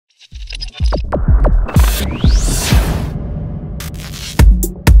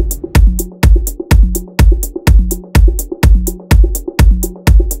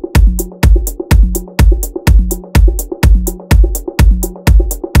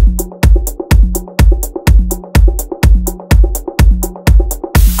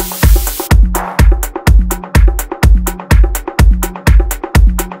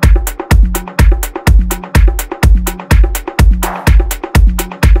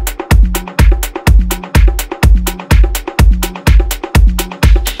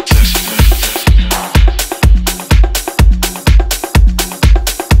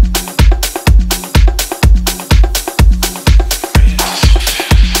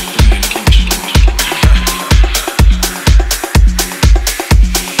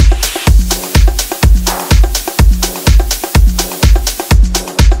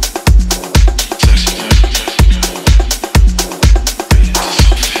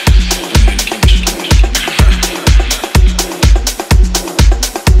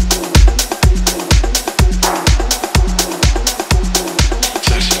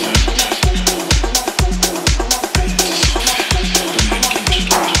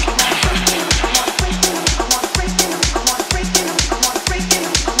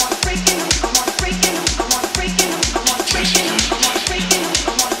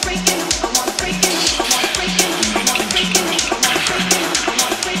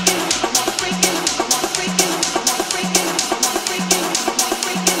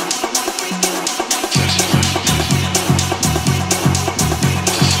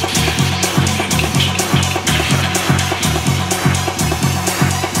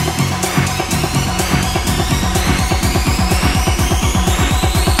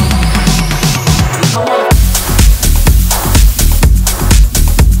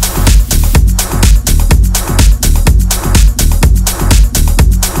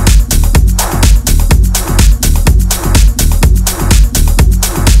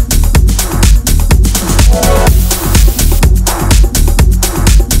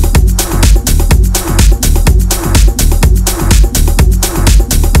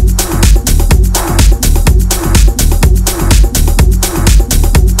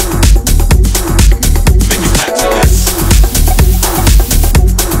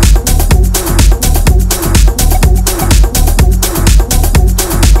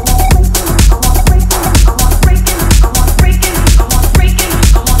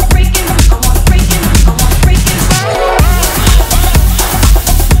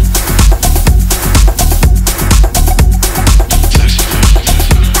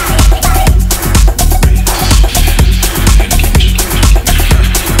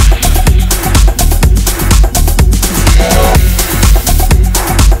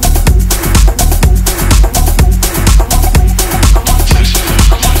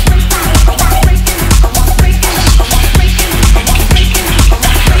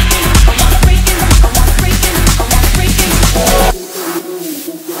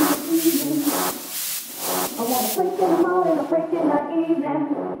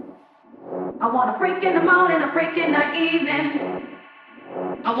I want a freak in the morning, a freak in the evening.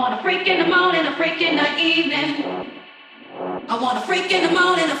 I want a freak in the morning, a freak in the evening. I want a freak in the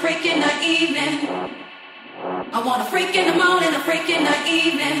morning, a freak in the evening. I want a freak in the morning, a freak in the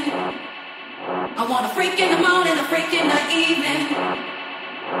evening. I want a freak in the morning, a freak in the evening.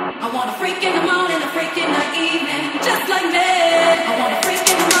 I want a freak in the morning, a freak in the evening, just like me. I want a freak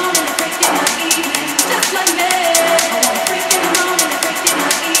in the morning, a freak in the evening, just like me.